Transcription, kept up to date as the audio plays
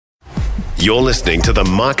You're listening to the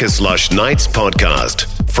Marcus Lush Nights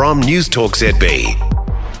podcast from News Talk ZB.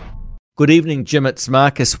 Good evening, Jim. It's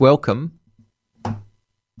Marcus. Welcome.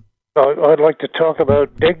 I'd like to talk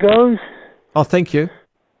about dingoes. Oh, thank you.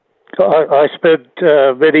 I spent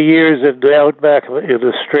many years in the outback in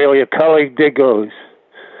Australia culling dingoes.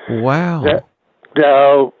 Wow.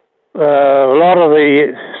 Now, a lot of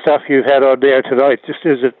the stuff you've had on there tonight just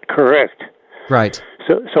isn't correct. Right.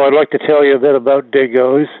 So I'd like to tell you a bit about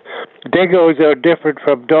dingoes. Dingoes are different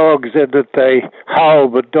from dogs in that they howl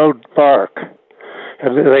but don't bark.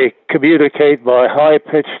 And they communicate by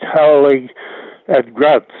high-pitched howling and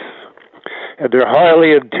grunts. And they're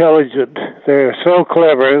highly intelligent. They're so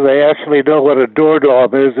clever, they actually know what a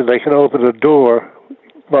doorknob is, and they can open a door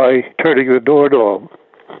by turning the doorknob.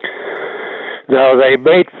 Now, they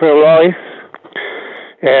mate for life,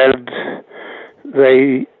 and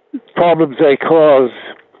the problems they cause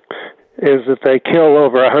is that they kill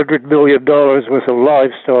over $100 million worth of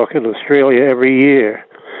livestock in Australia every year.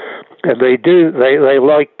 And they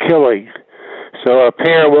like killing. So a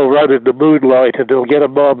pair will run in the moonlight and they'll get a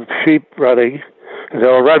mob of sheep running, and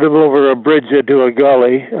they'll run them over a bridge into a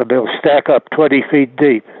gully, and they'll stack up 20 feet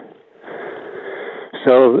deep.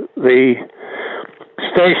 So the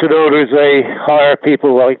station owners, they hire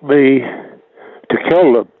people like me to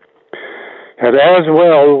kill them. And as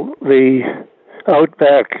well, the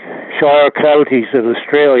outback Shire counties in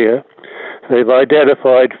Australia, they've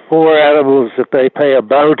identified 4 animals that they pay a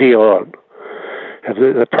bounty on. And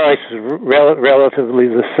the price is relatively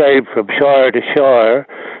the same from shire to shire.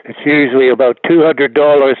 It's usually about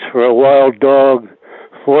 $200 for a wild dog,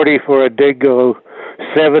 $40 for a dingo,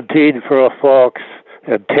 $17 for a fox,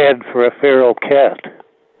 and $10 for a feral cat.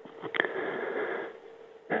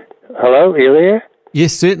 Hello, are you there?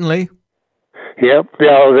 Yes, certainly. Yep.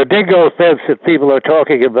 Now, the dingo fence that people are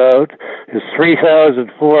talking about is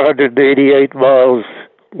 3,488 miles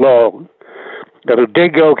long. Now, a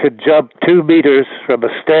dingo can jump 2 meters from a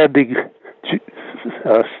standing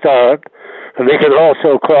start, and they can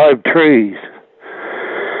also climb trees.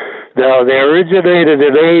 Now, they originated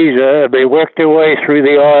in Asia, and they worked their way through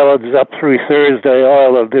the islands up through Thursday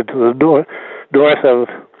Island into the north of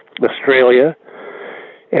Australia,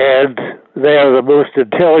 and they are the most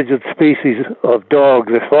intelligent species of dog.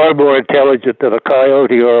 They're far more intelligent than a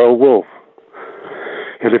coyote or a wolf.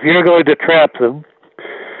 And if you're going to trap them,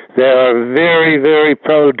 they are very, very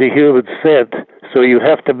prone to human scent, so you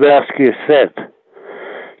have to mask your scent.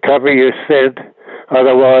 Cover your scent,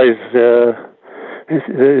 otherwise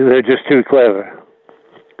they're just too clever.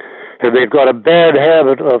 And they've got a bad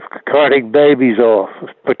habit of carting babies off,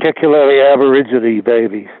 particularly Aborigine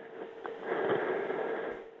babies.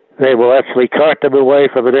 They will actually cart them away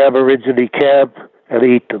from an Aborigine camp and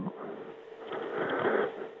eat them.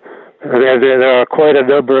 And there are quite a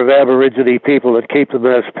number of Aborigine people that keep them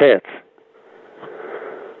as pets.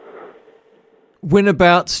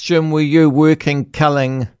 Whenabouts, Jim, were you working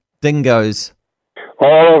culling dingoes?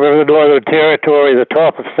 All over the Northern Territory, the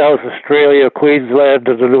top of South Australia, Queensland,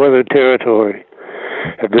 and the Northern Territory.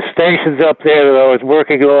 And the stations up there that I was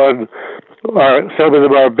working on some of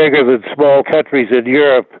them are bigger than small countries in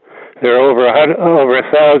Europe. They're over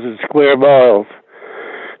 1,000 square miles.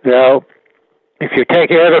 Now, if you take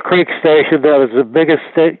Anna Creek Station, that is the biggest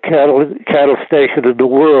cattle station in the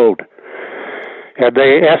world. And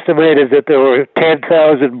they estimated that there were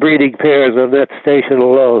 10,000 breeding pairs on that station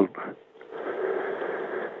alone.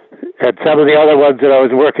 And some of the other ones that I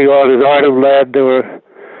was working on in Arnhem Land, there were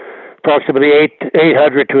approximately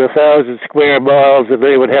 800 to 1,000 square miles, and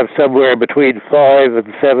they would have somewhere between 5,000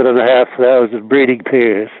 and 7,500 breeding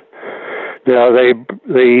pairs. Now,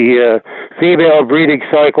 the female breeding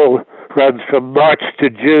cycle runs from March to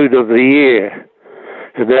June of the year,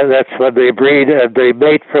 and that's when they breed and they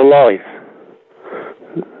mate for life.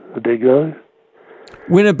 They go.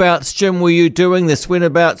 Whenabouts, Jim, were you doing this?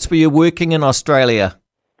 Whenabouts were you working in Australia?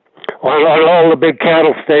 On all the big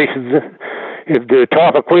cattle stations in the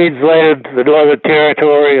top of Queensland, the Northern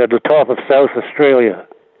Territory, and the top of South Australia.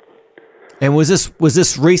 And was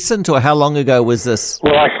this recent, or how long ago was this?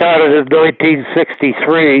 Well, I started in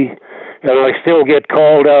 1963, and I still get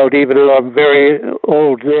called out, even though I'm very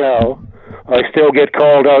old now. I still get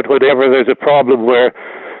called out whenever there's a problem where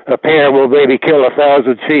a pair will maybe kill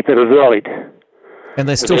 1,000 sheep in a night. And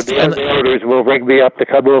they still. And the owners will ring me up to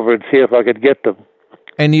come over and see if I could get them.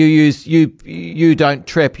 And you don't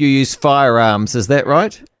trap, you use firearms, is that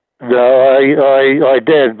right? No, I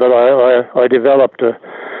did, but I developed a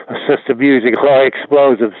system using high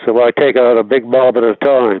explosives, so I take out a big mob at a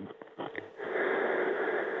time.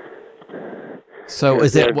 So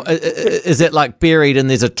is that like buried and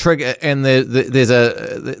there's a trigger and there's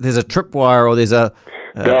a tripwire or there's a...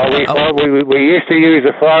 we used to use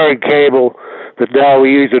a firing cable, but now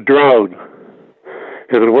we use a drone.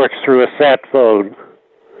 And it works through a sat phone.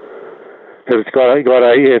 And it's got a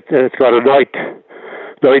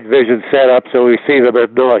night vision setup, so we see them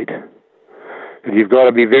at night. And you've got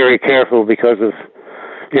to be very careful because of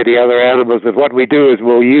any other animals. And what we do is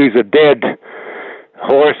we'll use a dead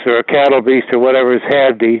horse or a cattle beast or whatever is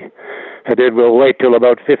handy, and then we'll wait till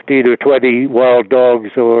about 15 or 20 wild dogs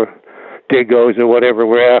or dingoes or whatever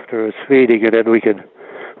we're after is feeding, and then we can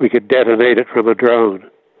detonate it from a drone.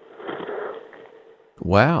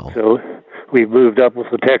 Wow. So we've moved up with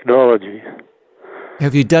the technology.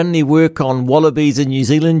 Have you done any work on wallabies in New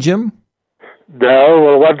Zealand, Jim? No.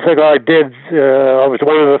 Well, one thing I did, I was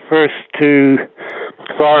one of the first to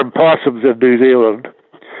farm possums in New Zealand.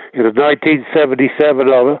 In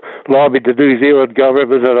 1977, I lobbied the New Zealand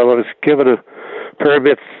government, and I was given a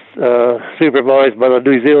permit supervised by the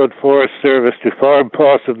New Zealand Forest Service to farm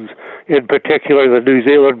possums, in particular the New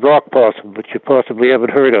Zealand rock possum, which you possibly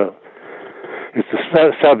haven't heard of. It's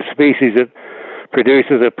a subspecies that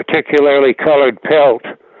produces a particularly colored pelt,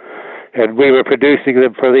 and we were producing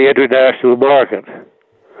them for the international market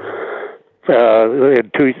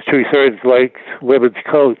in two-thirds length women's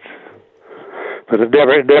coats. But it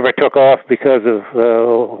never took off because of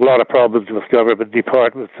a lot of problems with government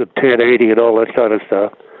departments and 1080 and all that kind of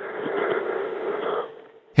stuff.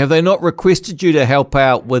 Have they not requested you to help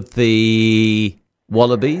out with the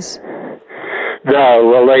wallabies? No,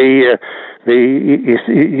 well,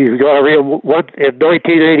 you've got to realize, in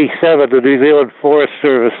 1987, the New Zealand Forest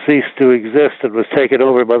Service ceased to exist and was taken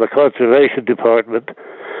over by the Conservation Department,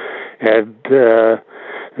 and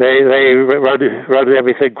they run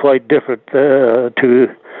everything quite different to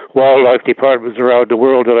wildlife departments around the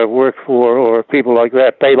world that I've worked for, or people like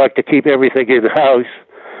that. They like to keep everything in house,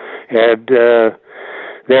 and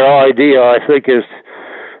their idea, I think, is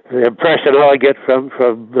the impression I get from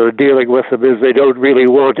dealing with them is they don't really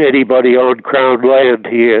want anybody on Crown land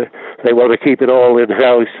here. They want to keep it all in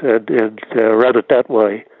house and run it that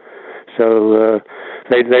way. So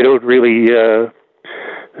they don't really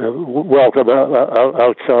welcome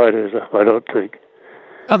outsiders, I don't think.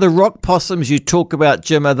 Are the rock possums you talk about,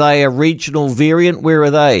 Jim, are they a regional variant? Where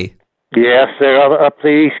are they? Yes, they're up the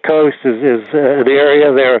East Coast is an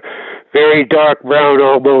area. They're very dark brown,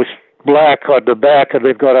 almost black on the back, and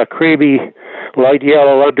they've got a creamy light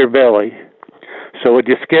yellow underbelly. So when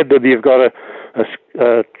you skin them, you've got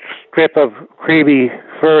a strip of creamy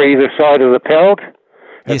fur either side of the pelt,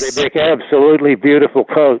 and yes, they make absolutely beautiful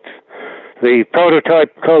coats. The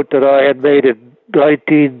prototype coat that I had made in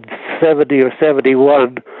 1970 or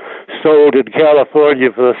 71 sold in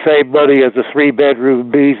California for the same money as a 3-bedroom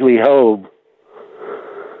Beasley home.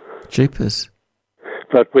 Jeepers.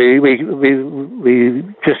 But we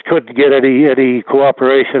just couldn't get any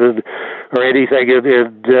cooperation or anything,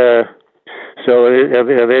 and so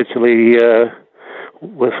eventually,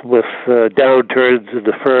 with downturns in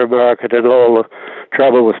the fur market and all the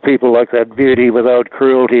trouble with people like that Beauty Without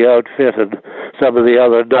Cruelty outfit and some of the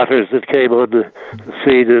other nutters that came on the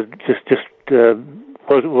scene, it just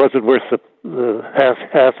wasn't worth the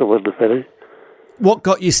hassle in the finish. What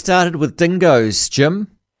got you started with dingoes, Jim?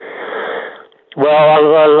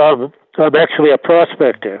 Well, I'm actually a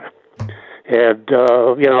prospector, and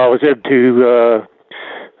I was into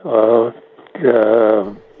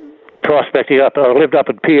prospecting up. I lived up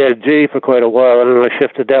in PNG for quite a while, and then I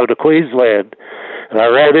shifted down to Queensland, and I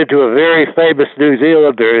ran into a very famous New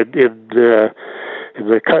Zealander in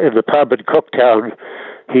the pub in Cooktown.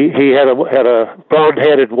 He had a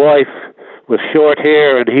blonde-headed wife with short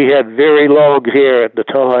hair, and he had very long hair at the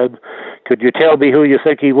time. Could you tell me who you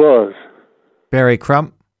think he was? Barry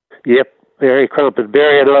Crump? Yep, Barry Crump. And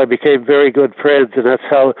Barry and I became very good friends, and that's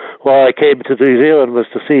why I came to New Zealand, was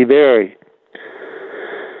to see Barry.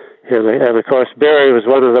 And of course, Barry was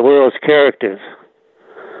one of the world's characters.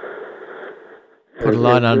 Put a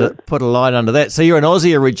line under that. So you're an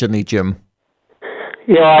Aussie originally, Jim?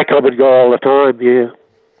 Yeah, I come and go all the time, yeah.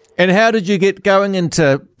 And how did you get going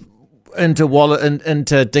into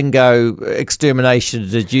dingo extermination?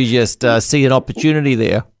 Did you just see an opportunity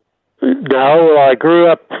there? No, I grew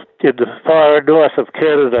up in the far north of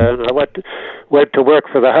Canada, and I went to work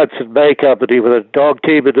for the Hudson Bay Company with a dog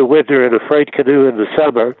team in the winter and a freight canoe in the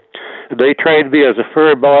summer. And they trained me as a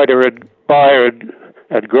fur buyer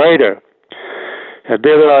and grader. And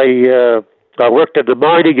then I worked in the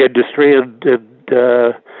mining industry, and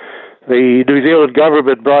the New Zealand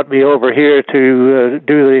government brought me over here to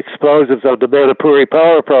do the explosives on the Manapuri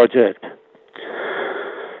Power Project.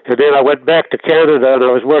 And then I went back to Canada, and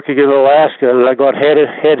I was working in Alaska, and I got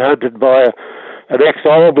headhunted by an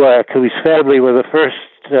ex-All Black whose family were the first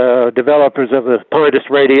developers of the Pinus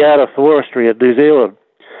radiata forestry in New Zealand.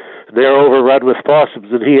 They're overrun with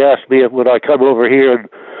possums, and he asked me would I come over here and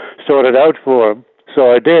sort it out for him.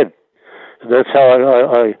 So I did. And that's how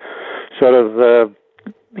I sort of,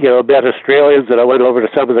 met Australians, and I went over to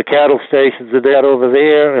some of the cattle stations and that over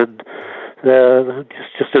there, and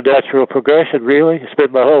just a natural progression, really. I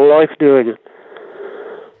spent my whole life doing it.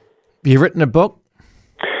 Have you written a book?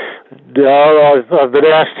 No, I've been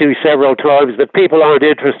asked to several times, but people aren't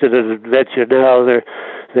interested in adventure now.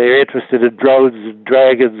 They're interested in drones and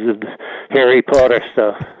dragons and Harry Potter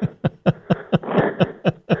stuff.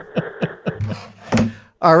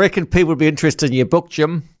 I reckon people would be interested in your book,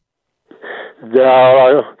 Jim.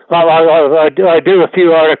 No, I do a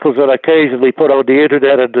few articles that I occasionally put on the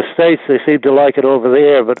internet in the States. They seem to like it over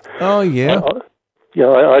there, but oh yeah,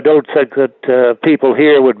 I don't think that people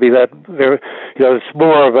here would be that very. It's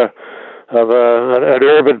more of an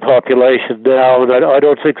urban population now, and I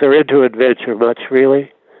don't think they're into adventure much,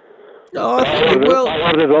 really. Oh, I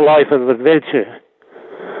wanted a life of adventure.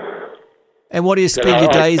 And what do you spend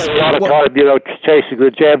your days? I spent a lot of time, chasing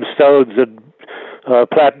the gemstones and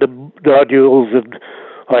platinum nodules, and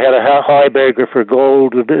I had a high bagger for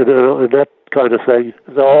gold and that kind of thing.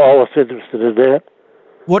 I was interested in that.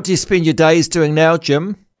 What do you spend your days doing now,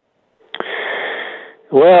 Jim?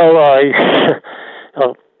 Well,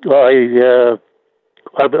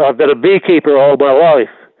 I've been a beekeeper all my life,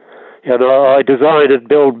 and I design and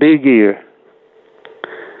build bee gear.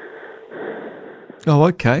 Oh,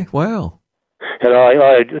 okay. Wow. And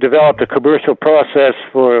I developed a commercial process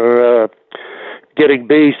for getting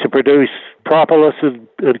bees to produce propolis in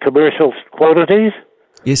commercial quantities.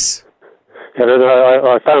 Yes. And then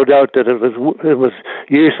I found out that it was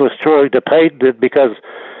useless trying to patent it because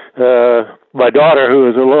my daughter, who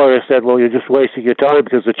is a lawyer, said, "Well, you're just wasting your time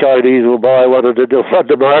because the Chinese will buy one and they'll flood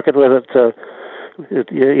the market with it. So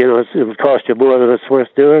it would cost you more than it's worth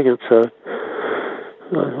doing it." So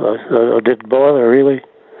I didn't bother, really.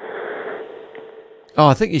 Oh,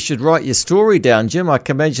 I think you should write your story down, Jim. I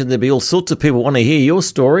can imagine there'd be all sorts of people want to hear your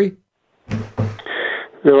story.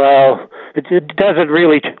 Well, it doesn't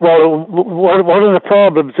really. Well, one of the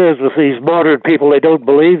problems is with these modern people, they don't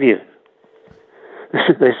believe you.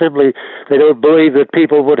 They don't believe that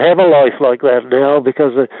people would have a life like that now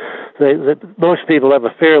because most people have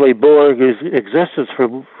a fairly boring existence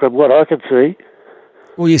from what I can see.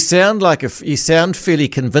 Well, you sound fairly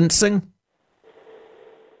convincing.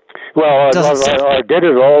 Well, I did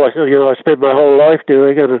it all. I spent my whole life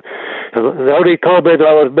doing it. And the only comment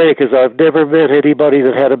I would make is I've never met anybody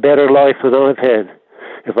that had a better life than I've had.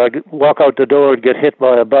 If I walk out the door and get hit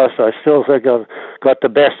by a bus, I still think I've got the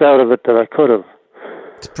best out of it that I could have.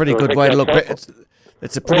 It's a pretty good way to look back.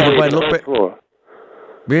 It's a pretty good way to look back.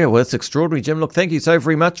 Yeah, well, it's extraordinary, Jim. Look, thank you so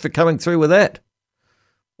very much for coming through with that.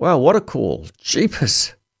 Wow, what a call.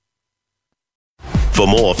 Jeepers. For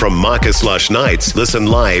more from Marcus Lush Nights, listen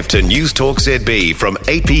live to News Talk ZB from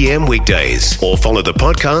 8 p.m. weekdays or follow the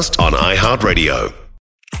podcast on iHeartRadio.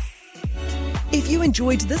 If you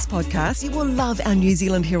enjoyed this podcast, you will love our New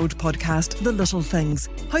Zealand Herald podcast, The Little Things,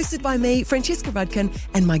 hosted by me, Francesca Rudkin,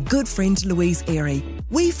 and my good friend Louise Airy.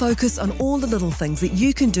 We focus on all the little things that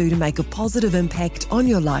you can do to make a positive impact on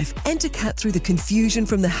your life and to cut through the confusion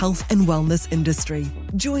from the health and wellness industry.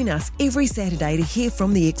 Join us every Saturday to hear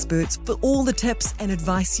from the experts for all the tips and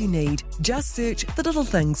advice you need. Just search The Little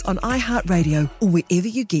Things on iHeartRadio or wherever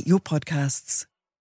you get your podcasts.